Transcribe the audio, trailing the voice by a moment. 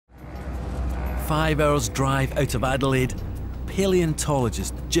5 hours drive out of Adelaide,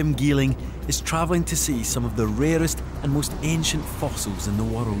 paleontologist Jim Geeling is travelling to see some of the rarest and most ancient fossils in the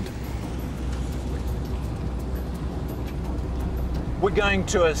world. We're going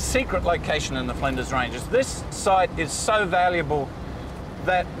to a secret location in the Flinders Ranges. This site is so valuable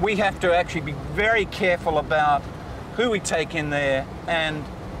that we have to actually be very careful about who we take in there and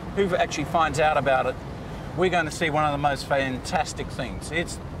who actually finds out about it. We're going to see one of the most fantastic things.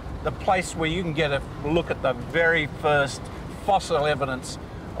 It's the place where you can get a look at the very first fossil evidence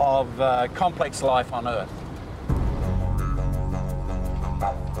of complex life on Earth.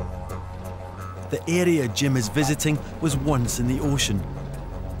 The area Jim is visiting was once in the ocean.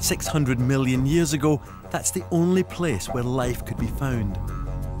 600 million years ago, that's the only place where life could be found.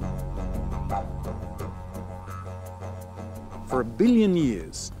 For 1 billion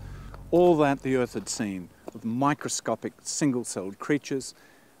years, all that the Earth had seen of microscopic single-celled creatures,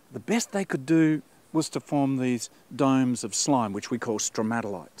 the best they could do was to form these domes of slime, which we call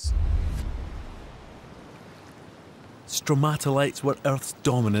stromatolites. Stromatolites were Earth's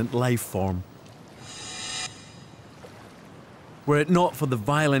dominant life form. Were it not for the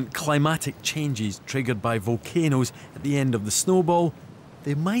violent climatic changes triggered by volcanoes at the end of the snowball,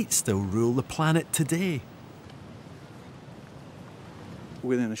 they might still rule the planet today.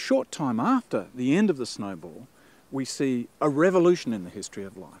 Within a short time after the end of the snowball, we see a revolution in the history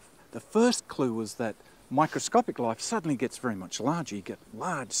of life. The first clue was that microscopic life suddenly gets very much larger. You get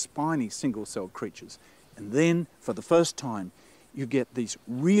large, spiny, single-celled creatures. And then, for the first time, you get these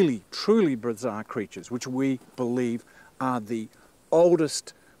really, truly bizarre creatures, which we believe are the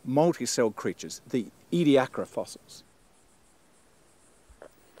oldest multi-celled creatures, the Ediacara fossils.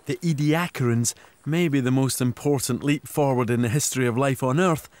 The Ediacarans may be the most important leap forward in the history of life on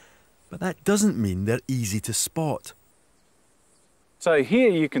Earth, but that doesn't mean they're easy to spot. So here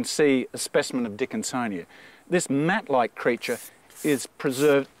you can see a specimen of Dickinsonia. This mat-like creature is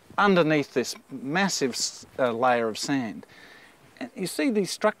preserved underneath this massive layer of sand. And you see these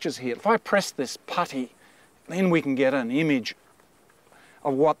structures here. If I press this putty, then we can get an image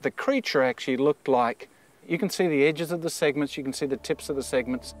of what the creature actually looked like. You can see the edges of the segments, you can see the tips of the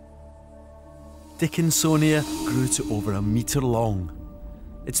segments. Dickinsonia grew to over 1 metre long.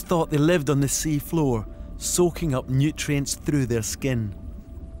 It's thought they lived on the sea floor, soaking up nutrients through their skin.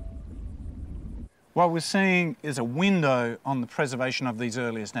 What we're seeing is a window on the preservation of these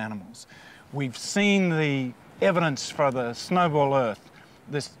earliest animals. We've seen the evidence for the snowball Earth,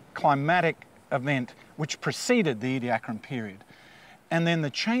 this climatic event which preceded the Ediacaran period. And then the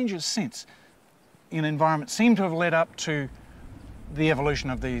changes since in environment seem to have led up to the evolution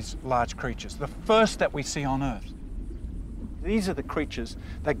of these large creatures, the first that we see on Earth. These are the creatures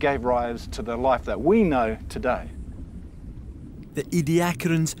that gave rise to the life that we know today. The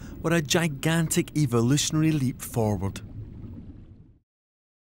Ediacarans were a gigantic evolutionary leap forward.